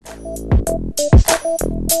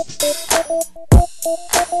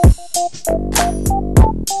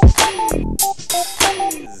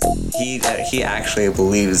He actually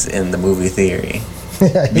believes in the movie theory.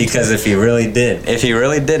 Yeah, Because if he really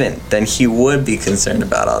didn't, then he would be concerned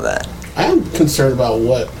about all that. I am concerned about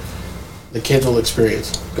what the kids will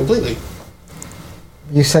experience completely.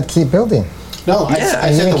 You said keep building. No, I Yeah, said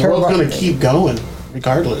didn't the care world's about- going to keep going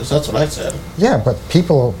regardless. That's what I said. Yeah, but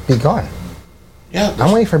people will be gone. Yeah,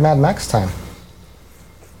 I'm waiting for Mad Max time.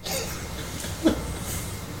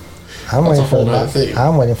 I'm That's a waiting for whole the nother Mad, thing.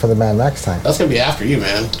 I'm waiting for the Mad Max time. that's going to be after you,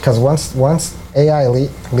 man. Because once AI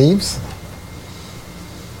leaves,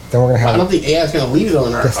 then we're gonna I don't have. think AI is going to leave though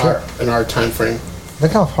in Yes, sir. our time frame.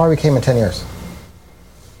 Look how far we came in 10 years.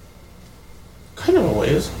 Kind of a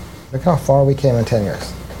ways. Look how far we came in 10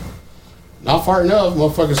 years. Not far enough.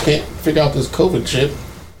 Motherfuckers can't figure out this COVID shit.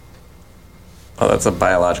 Oh, that's a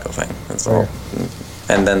biological thing. That's all.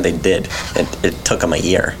 And then they did. It took them a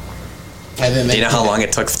year. And then Do you know how long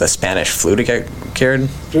it took for the Spanish flu to get cured?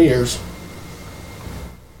 3 years.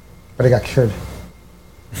 But it got cured.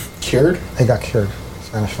 Cured? It got cured.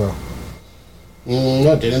 Spanish flu.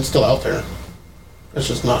 No, it didn't. It's still out there. It's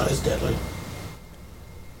just not as deadly.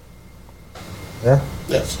 Yeah?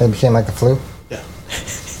 Yes. It became like the flu. Yeah.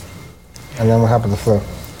 And then what happened to the flu?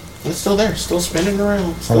 It's still there. Still spinning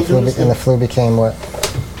around. Still And the flu became what?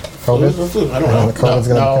 COVID? The flu. I don't And know. then the COVID's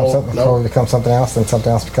no, gonna become no, something. no. COVID becomes something else, then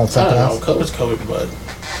something else becomes I something don't know. else. COVID's COVID, but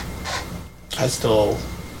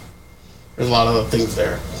there's a lot of other things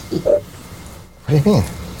there. What do you mean?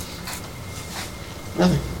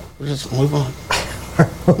 Nothing. We just move on.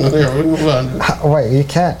 Yeah, we move on. Wait, you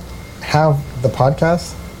can't have the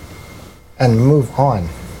podcast and move on.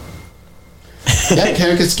 Yeah,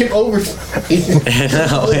 Karen can skip over.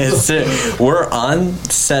 No, we're on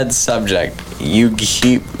said subject. You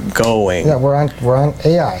keep going. Yeah, we're on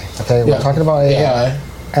AI. Okay, we're talking about AI.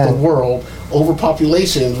 the And- world,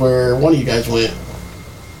 overpopulations, where one of you guys went.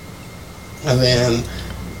 And then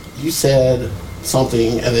you said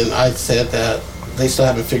something, and then I said that they still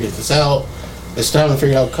haven't figured this out. They still haven't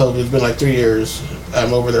figured out COVID. It's been like 3 years.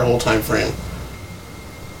 I'm over their whole time frame.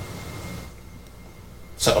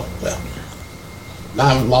 So, yeah. Now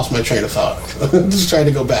I've lost my train of thought. Just trying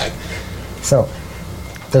to go back. So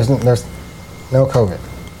there's no COVID.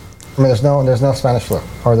 I mean, there's no Spanish flu,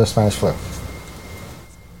 or there's Spanish flu.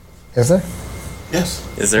 Is there? Yes.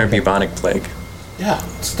 Is there a bubonic plague? Yeah,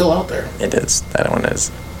 it's still out there. It is. That one is.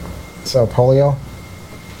 So polio.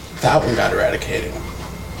 That one got eradicated.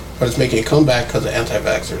 But it's making a comeback because of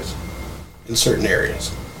anti-vaxxers in certain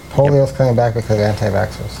areas. Polio's coming back because of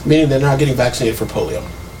anti-vaxxers. Meaning they're not getting vaccinated for polio.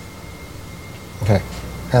 Okay.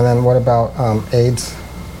 And then what about AIDS?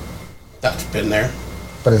 That's been there.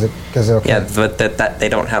 But is it okay? Yeah, but that they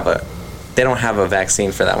don't have a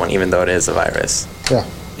vaccine for that one, even though it is a virus. Yeah.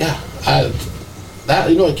 Yeah.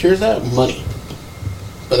 You know what cures that? Money.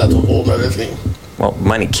 But that's a whole other thing. Well,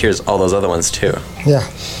 money cures all those other ones too. Yeah.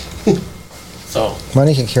 So,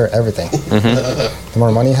 Money can cure everything. The more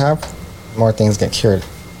money you have, the more things get cured.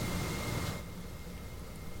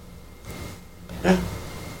 yeah.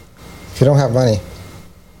 If you don't have money,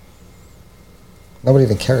 nobody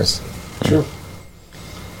even cares. Sure.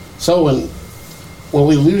 So when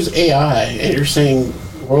we lose AI and you're saying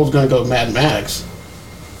the world's going to go Mad Max,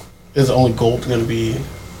 is only gold going to be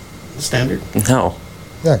the standard? No.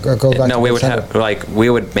 Yeah, go back No, to we gold would standard. we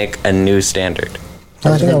would make a new standard.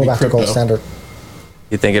 I think It's gonna I'll go be back to gold crypto. standard.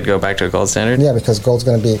 You think it'd go back to a gold standard? Yeah, because gold's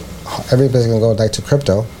going to be, everybody's going to go like to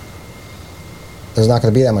crypto. There's not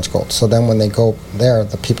going to be that much gold. So then when they go there,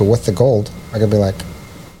 the people with the gold are going to be like,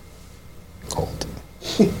 gold.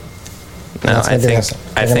 No, I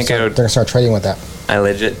think they're going to start trading with that. I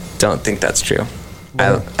legit don't think that's true.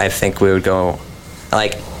 I think we would go,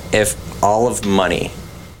 like, if all of money,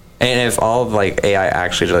 and if all of, like, AI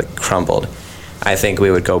actually, like, crumbled, I think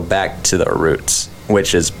we would go back to the roots,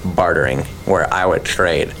 which is bartering, where I would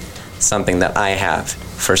trade something that I have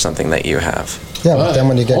for something that you have. Yeah, but then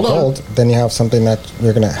when you get hold on. gold, then you have something that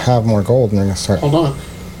you're going to have more gold and they're going to start. Hold on.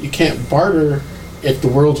 You can't barter if the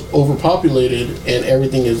world's overpopulated and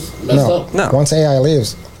everything is messed up. No. Once AI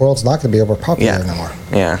leaves, the world's not going to be overpopulated Yeah. anymore.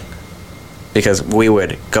 Yeah. Because we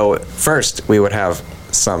would go, first, we would have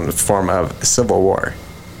some form of civil war.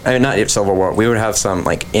 I mean, not civil war, we would have some,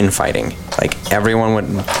 like, infighting. Like, everyone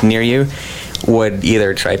would, near you, would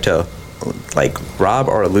either try to, like, rob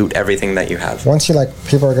or loot everything that you have. Once you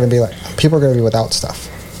people are going to be without stuff.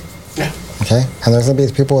 Yeah. Okay? And there's going to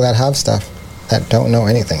be people that have stuff that don't know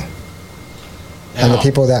anything. And the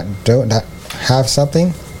people that have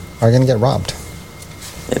something are going to get robbed.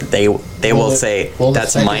 They will say,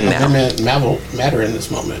 that's mine now. Matter in this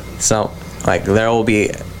moment. So, Like there'll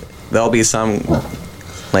be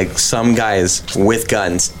some guys with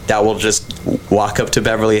guns that will just walk up to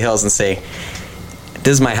Beverly Hills and say,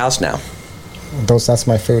 "This is my house now." That's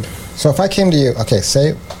my food. So if I came to you, okay,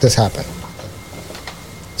 say this happened.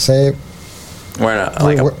 Say we're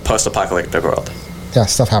in a post-apocalyptic world. Yeah,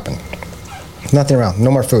 stuff happened. Nothing around. No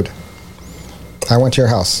more food. I went to your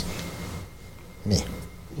house. Me.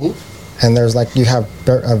 And there's like, you have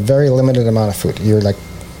a very limited amount of food. You're like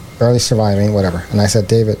barely surviving, whatever. And I said,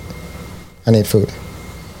 David, I need food.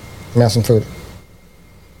 Let me have some food.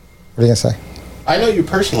 What are you going to say? I know you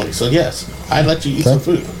personally, so yes, I'd let you eat some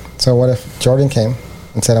food. So what if Jordan came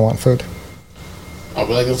and said, I want food? I'll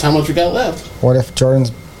be like, that's how much we got left. What if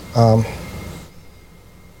Jordan's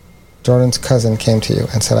cousin came to you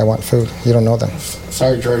and said, I want food? You don't know them.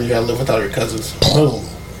 Sorry, Jordan, you gotta live without your cousins. Boom.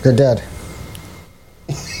 You're dead.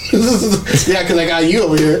 Yeah, because I got you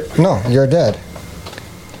over here. No, you're dead.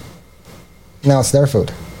 Now it's their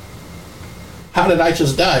food. How did I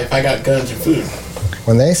just die if I got guns and food?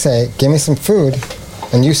 When they say, give me some food,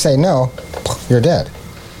 and you say no, you're dead.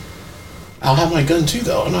 I'll have my gun too,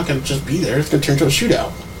 though. I'm not gonna just be there. It's gonna turn into a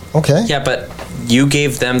shootout. Okay. Yeah, but you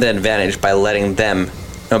gave them the advantage by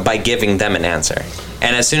by giving them an answer.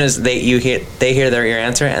 And as soon as they hear your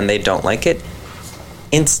answer and they don't like it,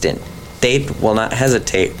 instant. They will not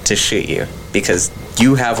hesitate to shoot you because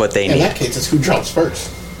you have what they need. In that case, it's who drops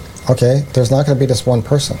first. Okay, there's not going to be just one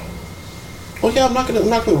person. Well, yeah, I'm not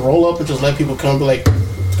gonna roll up and just let people come. Be like,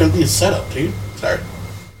 it's gonna be a setup, dude. Sorry.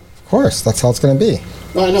 Of course, that's how it's going to be.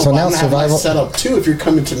 No, I know. So but now I'm gonna have my setup too. If you're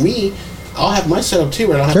coming to me, I'll have my setup too.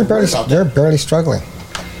 Where I don't have to worry about that. They're barely struggling.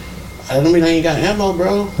 I don't mean I ain't got ammo,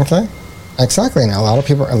 bro. Okay. Exactly. Now a lot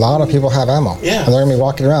of people have ammo. Yeah. And they're gonna be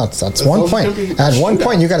walking around. So that's one point. At one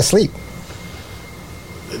point, you got to sleep.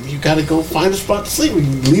 You got to go find a spot to sleep. You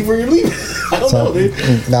leave where you're leaving. I don't know, dude.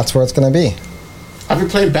 That's where it's gonna be. I've been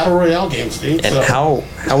playing battle royale games, dude. And how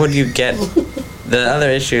would you get? The other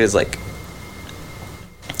issue is like,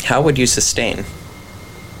 how would you sustain?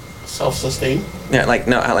 Self-sustain. Yeah,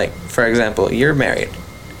 like for example, you're married.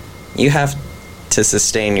 You have to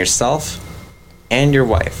sustain yourself and your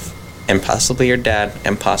wife, and possibly your dad,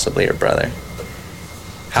 and possibly your brother.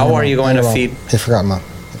 How are you going to feed? I forgot mom.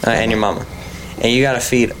 And your mama. And you got to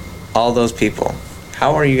feed all those people.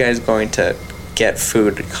 How are you guys going to get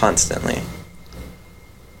food constantly?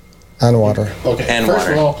 And water. Okay. And First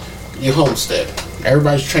water. of all, you homestead.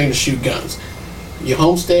 Everybody's trained to shoot guns. You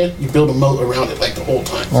homestead, you build a moat around it like the whole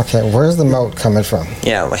time. Okay, where's the moat coming from?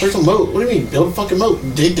 Yeah. Like, Where's a moat? What do you mean? Build a fucking moat.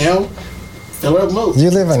 Dig down, fill up moat. You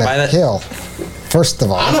live in By a the- hill. First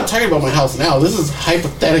of all. I'm not talking about my house now. This is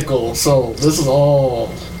hypothetical. So this is all.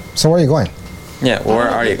 So where are you going? yeah. Where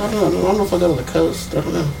are I you? don't know if I go to the coast. I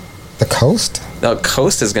don't know. The coast? The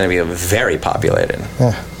coast is going to be very populated.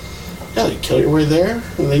 Yeah. Yeah, you kill your way there,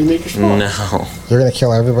 and then you make your spawn. No. You're gonna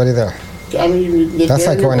kill everybody there. I mean, you live That's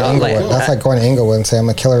there, like going to not like Inglewood. That's that. like going to Inglewood and say, I'm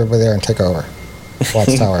gonna kill everybody there and take over.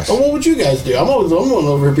 Watch Towers. But what would you guys do? I'm going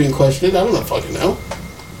over here being questioned. I don't know fucking know.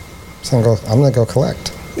 So I'm gonna go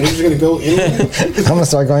collect. You're just gonna go in. I'm gonna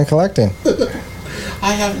start going collecting.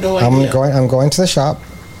 I have no idea. I'm going to the shop.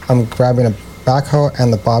 I'm grabbing a backhoe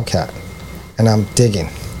and the bobcat, and I'm digging.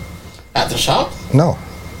 At the shop? No.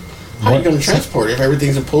 How are you going to transport it if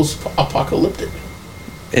everything's a post-apocalyptic?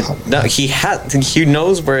 No, he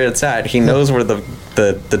knows where it's at. He knows where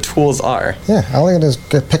the tools are. Yeah, all I gotta do is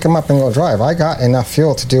pick them up and go drive. I got enough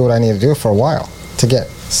fuel to do what I need to do for a while to get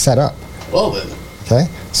set up. Well then, Okay?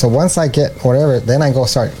 So once I get whatever, then I go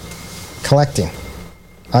start collecting.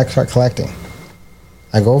 I start collecting.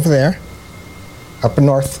 I go over there, up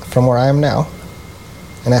north from where I am now,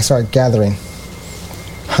 and I start gathering.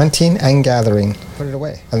 Hunting and gathering. Put it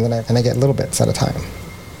away. And then I get little bits at a time.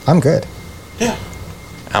 I'm good. yeah.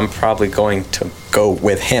 I'm probably going to go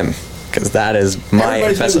with him because that is my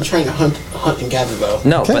Everybody's best. been trying to hunt and gather though.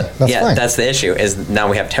 No, Okay, but that's yeah, fine. that's the issue. Is now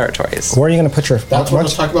we have territories. Where are you going to put your... That's what I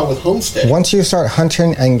was talking about with homestead. Once you start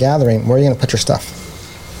hunting and gathering, where are you going to put your stuff?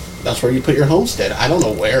 That's where you put your homestead. I don't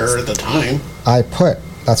know where at the time.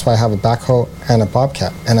 That's why I have a backhoe and a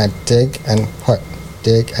bobcat. And I dig and put.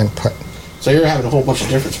 So you're having a whole bunch of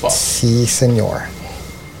different spots. Si, senor.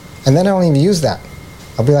 And then I don't even use that.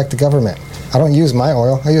 I'll be like the government. I don't use my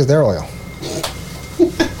oil, I use their oil.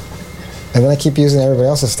 And then I keep using everybody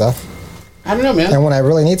else's stuff. I don't know, man. And when I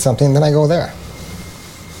really need something, then I go there.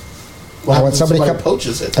 What and when happens if somebody come-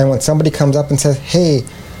 poaches it? And when somebody comes up and says, hey,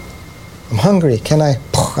 I'm hungry, can I?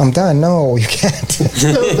 I'm done. No, you can't.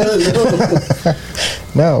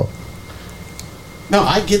 No. No,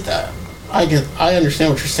 I get that. I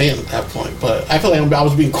understand what you're saying at that point, but I feel like I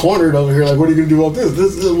was being cornered over here. Like, what are you gonna do about this?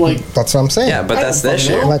 This is like. That's what I'm saying. Yeah, but I that's don't the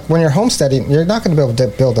fucking issue. know. Like when you're homesteading, you're not going to be able to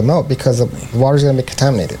build a moat because the water's going to be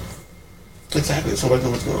contaminated. Exactly. Somebody's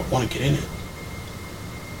gonna want to get in it.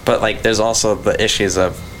 But like, there's also the issues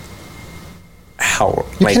of how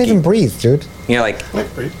You like can't even breathe, dude. you're like I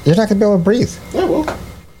can breathe. You're not going to be able to breathe. Yeah, well.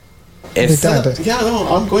 if You're done. Yeah, no,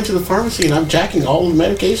 I'm going to the pharmacy and I'm jacking all the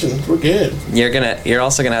medications. We're good. you're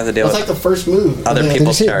also gonna have to deal That's with like the first move. Other And then- Did you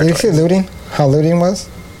people's see looting? How looting was?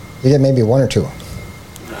 You get maybe one or two.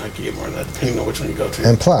 I could get more than that depending on which one you go to.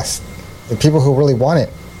 And plus, the people who really want it,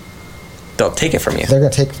 they'll take it from you. they're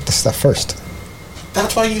going to take the stuff first.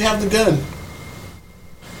 That's why you have the gun.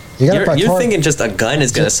 You got to You're thinking just a gun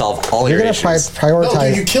is gonna solve all You're your going to issues. No, prioritize.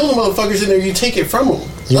 dude, you kill the motherfuckers in there, you take it from them.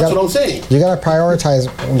 That's got- what I'm saying. You got to prioritize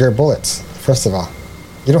your bullets first of all.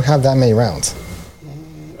 You don't have that many rounds.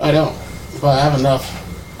 I don't. But I have enough.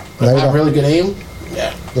 If No, you I have don't. really good aim,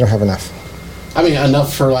 yeah. You don't have enough. I mean,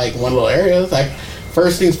 enough for like one little area. Like,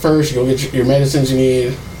 first things first, you go get your medicines you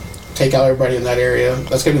need, take out everybody in that area.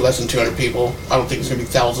 That's going to be less than 200 people. I don't think it's going to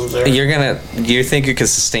be thousands there. You think you could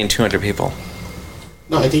sustain 200 people?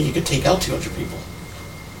 No, I think you could take out 200 people.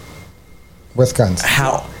 With guns.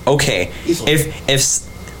 How? Okay. Easily.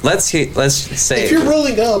 If let's say If you're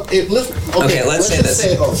rolling up, Okay, let's say just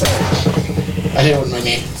this. Oh, sorry. I hit it with my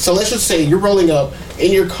knee. So let's just say you're rolling up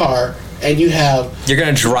in your car and you have. you're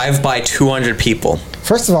gonna drive by 200 people.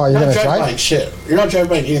 First of all, you're You're going not to driving by drive. shit. You're not driving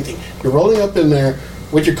by anything. You're rolling up in there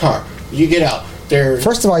with your car. You get out. There.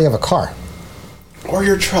 First of all, you have a car. Or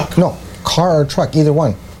your truck. No, car or truck, either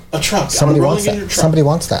one. A truck. Somebody I'm rolling wants in your that. truck. Somebody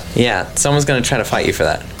wants that. Yeah, someone's gonna try to fight you for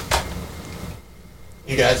that.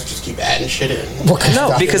 You guys just keep adding shit in.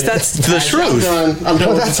 No, because that's the Guys, truth. I'm done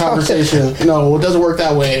with that's the how it is. conversation. No, it doesn't work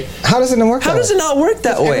that way. How does it not work? How that does way? it not work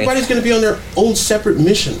that way? Everybody's going to be on their own separate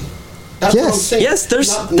mission. That's what I'm Yes. saying. Yes,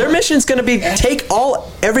 Not- their not- mission's gonna be take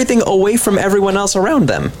everything away from everyone else around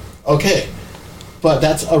them. Okay, but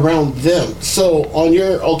that's around them. So on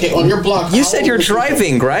your block. You how said you're many people-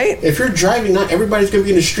 driving, right? If you're driving, not everybody's going to be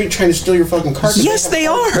in the street trying to steal your fucking car. 'cause Yes, have they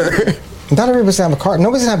cars. are. Not everybody's gonna have a car.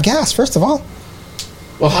 Nobody's gonna have gas. First of all,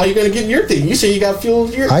 Well, how are you going to get your thing? You say you got fuel.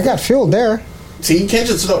 I got fuel there. See, you can't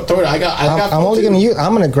just throw it. I got. I'm fuel only too. gonna use.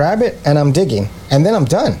 I'm gonna grab it and I'm digging, and then I'm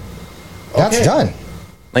done. That's Okay. done.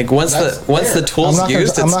 Like once That's the fair. tool's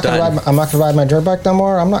used, I'm it's not gonna done. ride. I'm not gonna ride my dirt bike no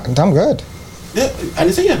more. I'm good. Yeah, I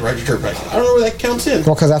didn't say you had to ride your dirt bike. I don't know where that counts in.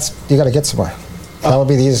 Well, because that's you got to get somewhere. That would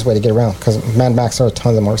be the easiest way to get around. Because Mad Max there are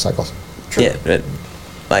tons of motorcycles. Yeah,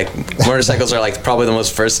 like motorcycles are like probably the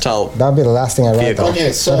most versatile. That would be the last thing I ride. Vehicle. Though.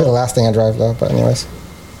 Okay, so- that'd be the last thing I drive though. But anyways,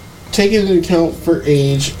 Take into account for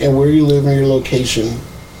age and where you live and your location.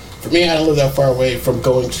 For me, I don't live that far away from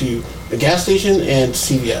going to the gas station and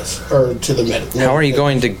CVS or to the med. How are you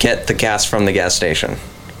going to get the gas from the gas station?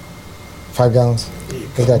 5 gallons.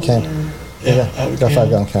 He's got a can. Yeah, He's got a 5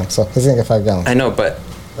 gallon can. So he's gonna get 5 gallons. I know, but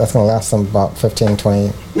That's gonna last them about 15,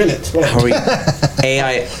 20. minutes. how Whatever.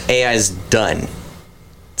 are you, AI's done.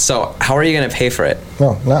 So how are you going to pay for it?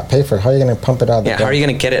 No, not pay for it. How are you gonna pump it out of the Yeah, how are ground? you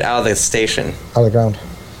going to get it out of the station? Out of the ground.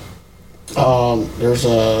 There's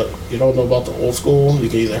you don't know about the old school. You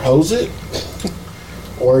can either hose it,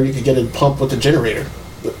 or you can get it pumped with the generator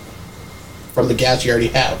from the gas you already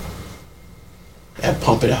have. And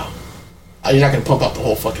pump it out. You're not gonna pump out the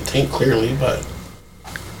whole fucking tank, clearly, but.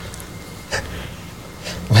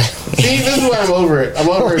 See, this is why I'm over it. I'm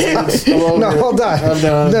over it. I'm over No, it. hold on. I'm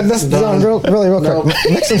done. No, this, I'm done. really, real No. quick.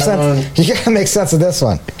 Make some sense. You gotta make sense of this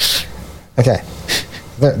one. Okay,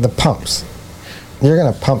 the pumps. You're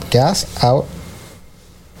gonna pump gas out,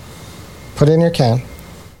 put it in your can,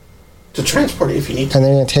 To transport it if you need to. and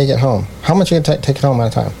then you're gonna take it home. How much you gonna take it home at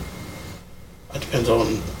a time? It depends on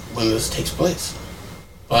when this takes place.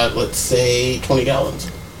 But let's say 20 gallons.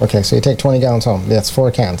 Okay, so you take 20 gallons home. That's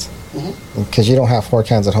 4 cans. Because you don't have 4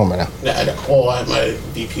 cans at home right now. Yeah, I have my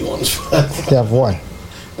VP ones. You have 1.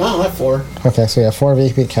 No, I have 4. Okay, so you have 4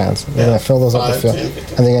 VP cans. You're Yeah, gonna fill those up 5, with fuel, 10,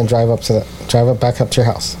 15. and then you're gonna drive it back up to your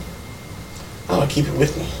house. Oh, I keep it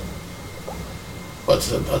with me. But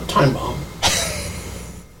it's a time bomb.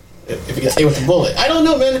 If you can stay with the bullet. I don't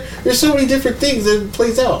know, man. There's so many different things that it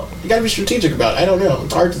plays out. You gotta be strategic about it. I don't know.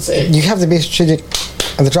 It's hard to say. You have to be strategic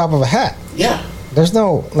at the drop of a hat. Yeah. There's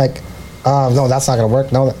no like, no, that's not gonna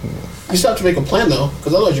work. No, You still have to make a plan, though,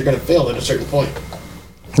 because otherwise you're gonna fail at a certain point.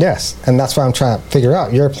 yes, and that's why I'm trying to figure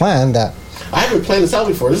out your plan. That, I haven't planned this out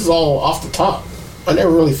before. This is all off the top. I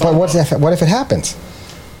never really thought but what about if it happens?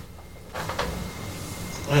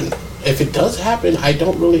 And if it does happen, I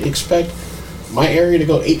don't really expect my area to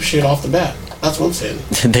go ape shit off the bat. That's what I'm saying.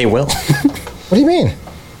 They will. What do you mean?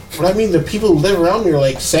 But I mean, the people who live around me are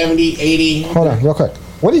like 70, 80. Hold on, real quick.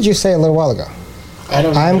 What did you say a little while ago? I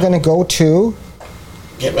don't know. I'm going to go to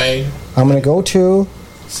the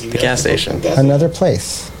gas station. another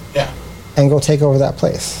place Yeah. and go take over that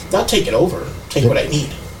place. Not take it over. Take what I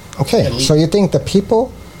need. Okay, And leave. so you think the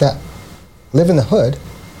people that live in the hood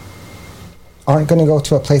aren't going to go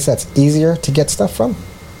to a place that's easier to get stuff from?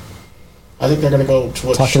 I think they're going to go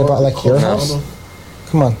to a Talking about, like, your house?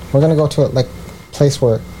 Come on, we're going to go to a place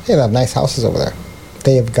where, hey, they have nice houses over there.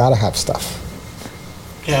 They have got to have stuff.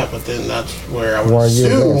 Yeah, but then that's where I would Where you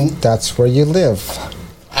assume. live. That's where you live.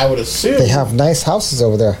 I would assume. They have nice houses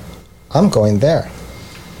over there. I'm going there.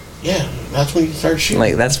 Yeah, that's when you start shooting.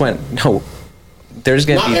 Like that's when there's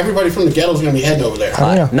gonna Not be everybody from the ghetto is going to be heading over there.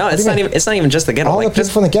 How do you know? no, What it's do you not mean? even. It's not even just the ghetto. All the Like, people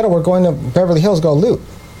just, from the ghetto were going to Beverly Hills to go loot.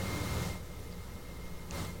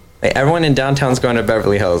 like, everyone in downtown's going to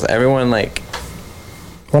Beverly Hills. Everyone like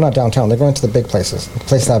Well, not downtown. They're going to the big places, the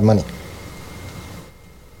places that have money.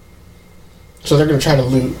 So they're going to try to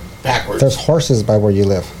loot backwards. There's horses by where you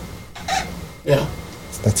live. Yeah.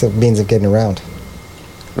 That's a means of getting around.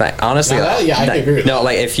 like honestly. Now that- yeah, I can agree with No, that.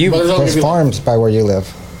 like if you But there's only There's gonna be- farms by where you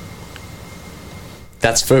live.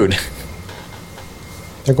 that's food.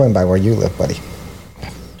 They're going by where you live, buddy.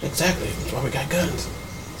 Exactly. That's why we got guns.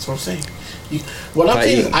 That's what I'm saying. What I'm But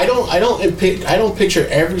saying is, you- I don't picture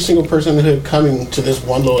every single person in the hood coming to this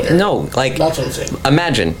one little area. No, like That's what I'm saying.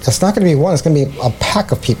 imagine. It's not going to be one. It's going to be a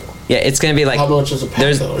pack of people. Yeah, it's gonna be like How much is a pack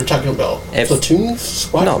there's though? You're talking about If- platoons,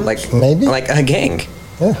 squadrons? no like Maybe. like a gang.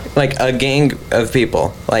 Yeah. Like a gang of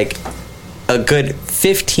people, like a good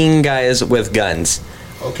 15 guys with guns,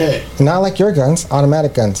 Okay. Not like your guns,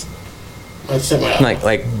 automatic guns. I sent my.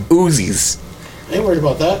 like Uzis. I ain't worried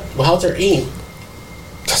about that. Well, how's their aim?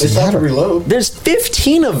 They Doesn't still have to matter. reload. There's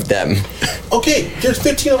 15 of them. Okay, there's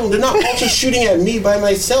 15 of them. They're not all just shooting at me by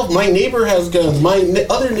myself. My neighbor has guns. My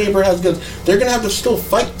other neighbor has guns. They're gonna have to still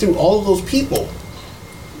fight through all of those people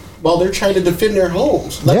while they're trying to defend their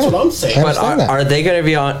homes. That's Yeah. what I'm saying. I But understand that. are they gonna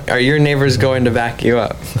be on? Are your neighbors going to back you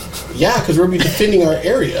up? Yeah, because we'll be defending our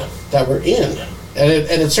area that we're in. And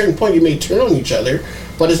at a certain point, you may turn on each other,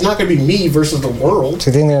 but it's not going to be me versus the world. So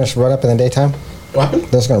you think they're going to run up in the daytime? What happened?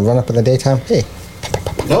 They're just going to run up in the daytime? Hey,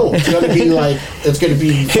 No, it's going to be like, it's going to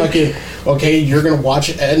be fucking, okay, you're going to watch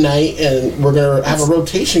it at night, and we're going to have a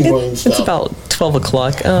rotation going and stuff. It's about 12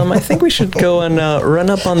 o'clock. I think we should go and run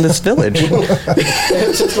up on this village.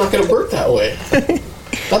 It's just not going to work that way.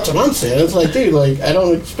 That's what I'm saying. It's like, dude, like, I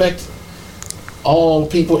don't expect all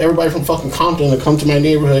people, everybody from fucking Compton to come to my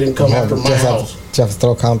neighborhood and come after my house. Just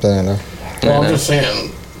throw Compton in there. Well, I'm just saying,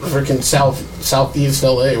 freaking southeast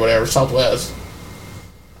LA, whatever, southwest.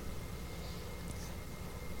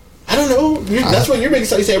 I don't know. That's what you're making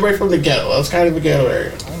sense. You say everybody from the ghetto. That's kind of a ghetto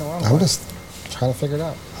area. I'm just trying to figure it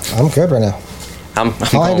out. I'm good right now. I'm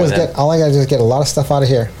All I going do with is it. all I gotta do is get a lot of stuff out of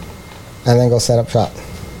here, and then go set up shop.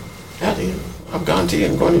 Yeah, dude. I'm gone to you.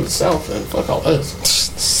 I'm going to the south, and fuck all this.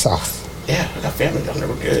 South. Yeah, I got family down there.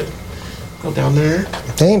 We're good. Go down there.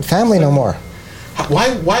 They ain't family no more.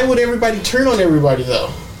 Why would everybody turn on everybody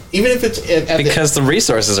though? Even if it's Because the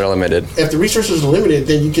resources are limited. if the resources are limited,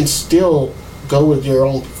 then you can still go with your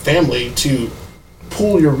own family to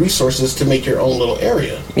pool your resources to make your own little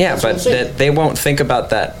area. Yeah, That's what I'm but saying. they won't think about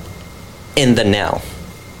that in the now.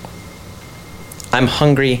 I'm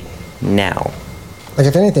hungry now. Like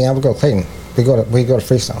if anything, I would go Clayton. We go to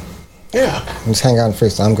Freestone. Yeah. We just hang out in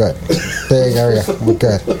Freestone. I'm good. Big area. We're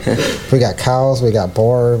good. We got cows. We got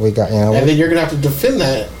boar. We got And then you're gonna have to defend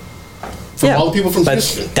that from all the people from but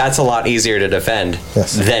Houston. that's a lot easier to defend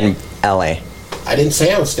Yes. than LA. I didn't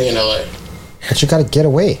say I would stay in LA. But you got to get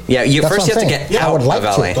away. Yeah, you That's first what you I'm have to saying. get I would out like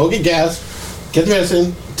of to. LA. Go get gas, get the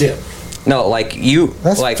medicine, dip. No, like you,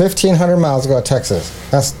 That's like 1,500 miles to go to Texas.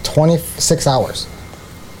 That's 26 hours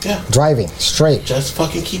Yeah. driving straight. Just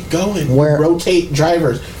fucking keep going. Where- You rotate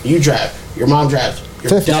drivers. You drive. Your mom drives.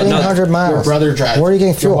 Your dad 1,500 drives, miles. Your brother drives. Where are you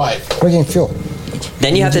getting fuel? Your wife. Where are you getting fuel?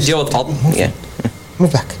 then you have to deal with all. Yeah,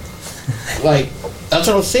 Move back. Like, that's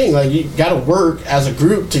what I'm saying. Like, you got to work as a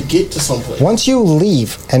group to get to someplace. Once you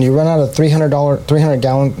leave and you run out of 300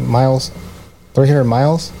 gallon miles, 300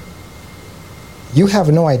 miles, you have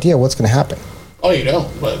no idea what's going to happen. Oh, you don't,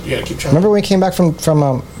 but you got to keep trying. Remember when we came back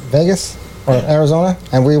from Vegas or Arizona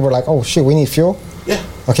and we were like, oh shit, we need fuel? Yeah.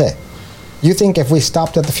 Okay. You think if we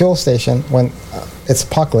stopped at the fuel station when it's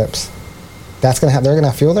apocalypse, they're going to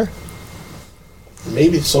have fuel there?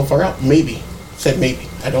 Maybe it's so far out. Maybe. Said maybe.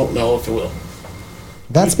 I don't know if it will.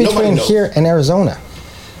 That's Nobody between knows. here and Arizona.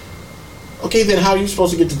 Okay, then how are you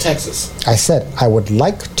supposed to get to Texas? I said I would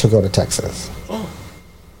like to go to Texas.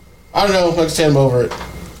 I don't know. Like I said, I'm over it.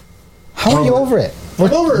 How are you over it?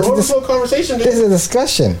 Come over. What was the whole conversation, dude? This is a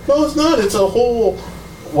discussion. No, it's not. It's a whole.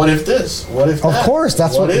 What if this? What if that? Of course,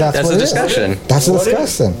 that's what That's what a it is. discussion. That's a What if-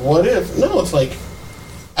 discussion. What if? No, it's like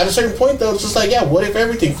at a certain point though, it's just like, yeah, what if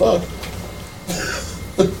everything fucked?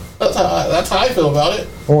 That's how I feel about it.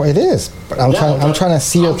 Well, it is. But I'm trying to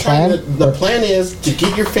see your plan. The plan is to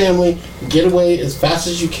get your family, get away as fast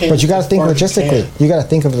as you can. But you got to as think far as you logistically. can. You got to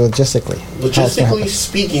think of it logistically. How it's gonna Logistically happen.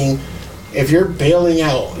 speaking, if you're bailing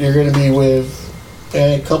out, you're going to be with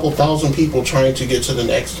a couple thousand people trying to get to the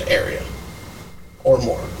next area, or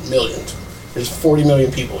more, millions. There's 40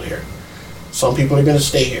 million people here. Some people are going to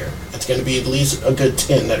stay here. It's going to be at least a good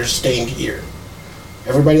 10 that are staying here.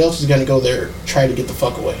 Everybody else is going to go there, try to get the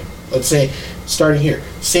fuck away. Let's say, starting here.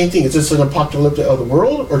 Same thing. Is this an apocalypse of the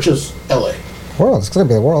world or just LA? World. It's going to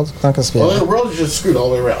be the world. It's not going to be. Well, in the world, is just screwed all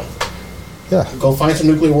the way around. Yeah. Go find some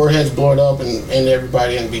nuclear warheads, blow it up, and end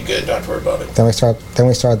everybody, and be good. Don't have to worry about it. Then we start. Then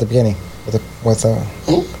we start at the beginning.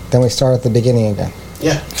 Then we start at the beginning again.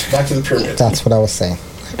 Yeah, back to the pyramids. That's what I was saying.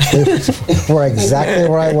 We're exactly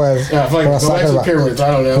where I was. Yeah, what I was go back talking to the about. pyramids.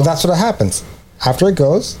 I don't know. Well, that's what happens. After it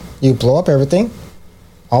goes, you blow up everything.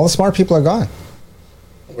 All the smart people are gone.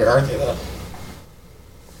 Where are they though?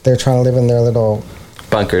 They're trying to live in their little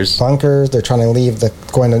Bunkers. bunkers. They're trying to leave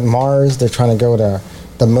going to Mars. They're trying to go to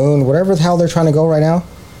the moon. Whatever the hell they're trying to go right now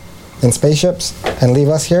in spaceships and leave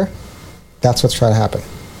us here. That's what's trying to happen.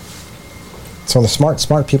 So the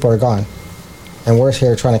smart people are gone, and we're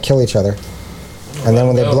here trying to kill each other. And then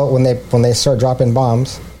when they start dropping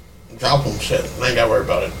bombs, Drop them, shit. I ain't gotta worry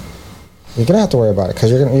about it. you're gonna have to worry about it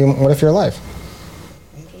because what if you're alive?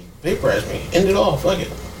 Vaporize me. End it all. Fuck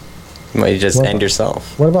it. Might you just What- end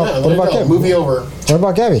yourself. What about Yeah, what let it about go. Gabby? Movie over. What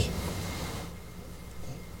about Gabby?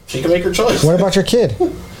 She can make her choice. What about your kid?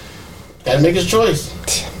 Gotta make his choice.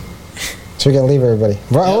 So we're gonna leave everybody.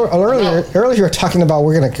 Well, earlier you were talking about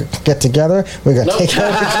we're gonna get together. We're gonna Nope. take care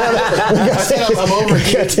of each other. We're I said I'm over we're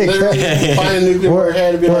here. gonna take care. Literally find a nuclear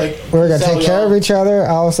warhead and be like, We're gonna "Sell take care y'all." of each other.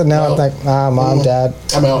 All of a sudden now No. it's like, mom, dad,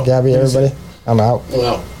 I'm out. Gabby, everybody, I'm out. I'm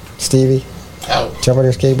out. Stevie, Out. jump on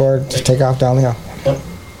your skateboard, just take off down the hill. Yep.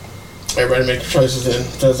 Everybody make their choices then.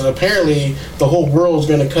 Because apparently the whole world's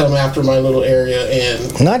going to come after my little area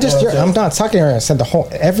and... Not just you know your. what I'm not talking. I said the whole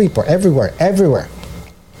everywhere. Everyone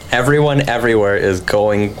everywhere is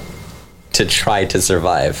going to try to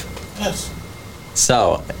survive. Yes.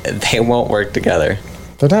 So they won't work together.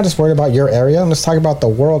 They're not just worried about your area. I'm just talking about the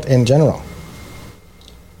world in general.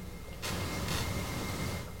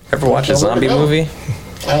 Ever watch a Nowhere to zombie go. movie?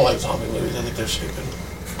 I don't like zombie movies. I think they're stupid.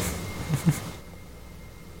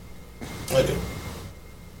 I do.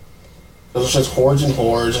 Those are just hordes and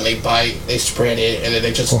hordes, and they bite, they spread it, and then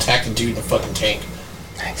they just attack the dude in a fucking tank.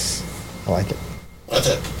 Nice. I like it. That's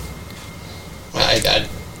it. I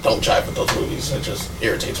don't jive with those movies. It just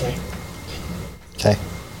irritates me. Okay.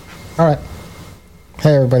 All right.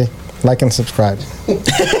 Hey everybody, like and subscribe.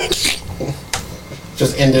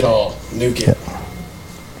 Just end it all. Nuke it.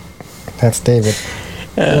 That's David.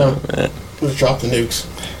 Just drop the nukes.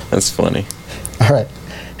 That's funny. All right.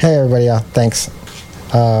 Hey everybody, thanks.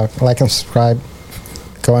 Like and subscribe.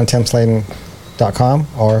 Go on timsladen.com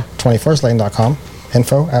or 24sladen.com.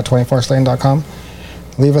 Info at 24sladen.com.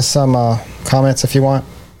 Leave us some comments if you want.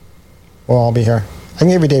 We'll all be here. I can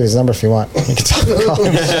give you David's number if you want. You can call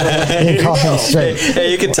him, you can call him straight.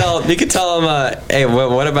 Hey, you could tell him. Hey,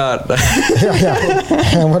 what about? Yeah.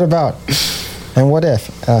 And what about? And what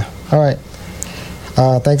if? All right.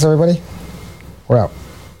 Thanks everybody. We're out.